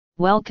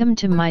Welcome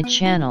to my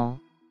channel,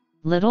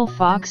 Little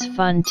Fox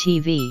Fun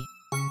TV.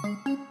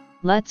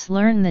 Let's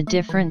learn the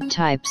different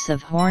types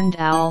of horned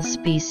owl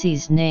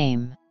species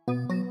name.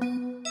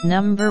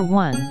 Number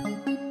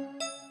 1.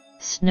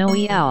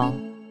 Snowy owl.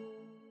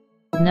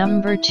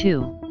 Number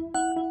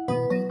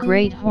 2.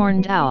 Great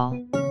horned owl.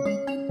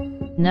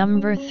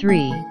 Number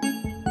 3.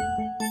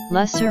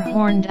 Lesser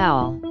horned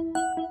owl.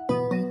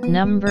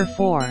 Number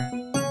 4.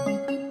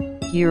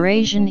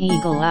 Eurasian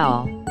eagle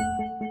owl.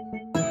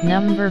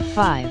 Number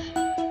 5.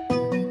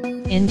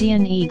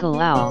 Indian eagle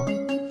owl.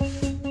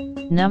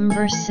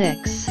 Number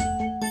 6.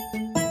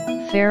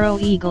 Pharaoh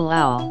eagle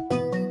owl.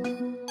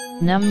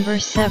 Number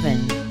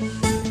 7.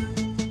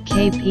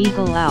 Cape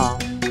eagle owl.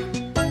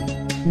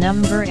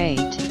 Number 8.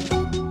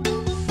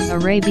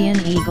 Arabian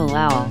eagle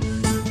owl.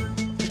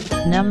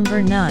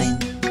 Number 9.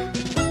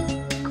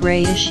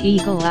 Grayish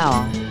eagle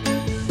owl.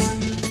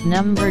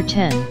 Number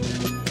 10.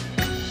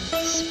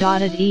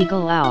 Spotted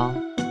eagle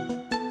owl.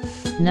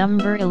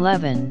 Number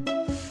 11.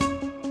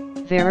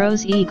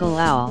 Varro's eagle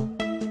owl.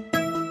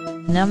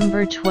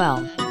 Number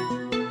 12.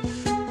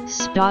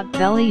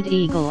 Spot-bellied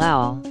eagle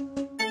owl.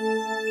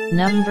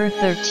 Number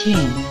 13.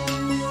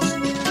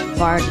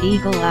 Barred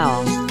eagle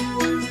owl.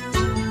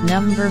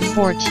 Number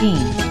 14.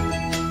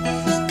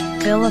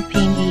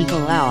 Philippine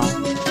eagle owl.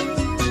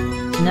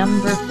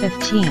 Number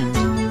 15.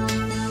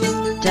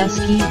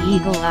 Dusky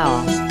eagle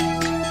owl.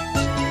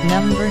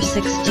 Number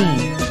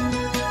 16.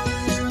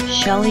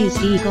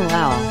 Shelley's eagle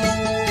owl.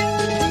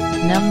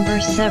 Number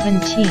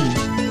 17.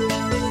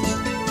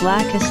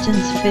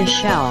 Blakiston's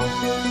fish owl.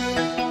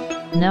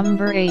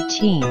 Number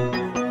 18.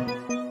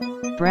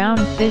 Brown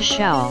fish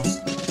owl.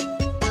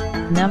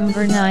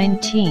 Number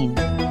 19.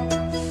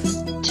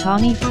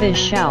 Tawny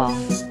fish owl.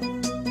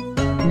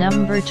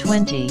 Number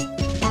 20.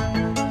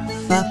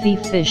 Buffy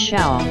fish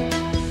owl.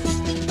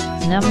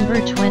 Number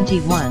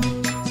 21.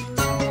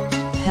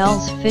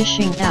 Hell's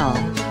fishing owl.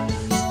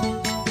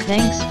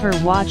 Thanks for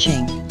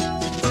watching.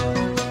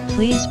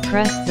 Please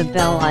press the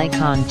bell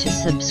icon to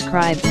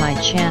subscribe my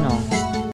channel.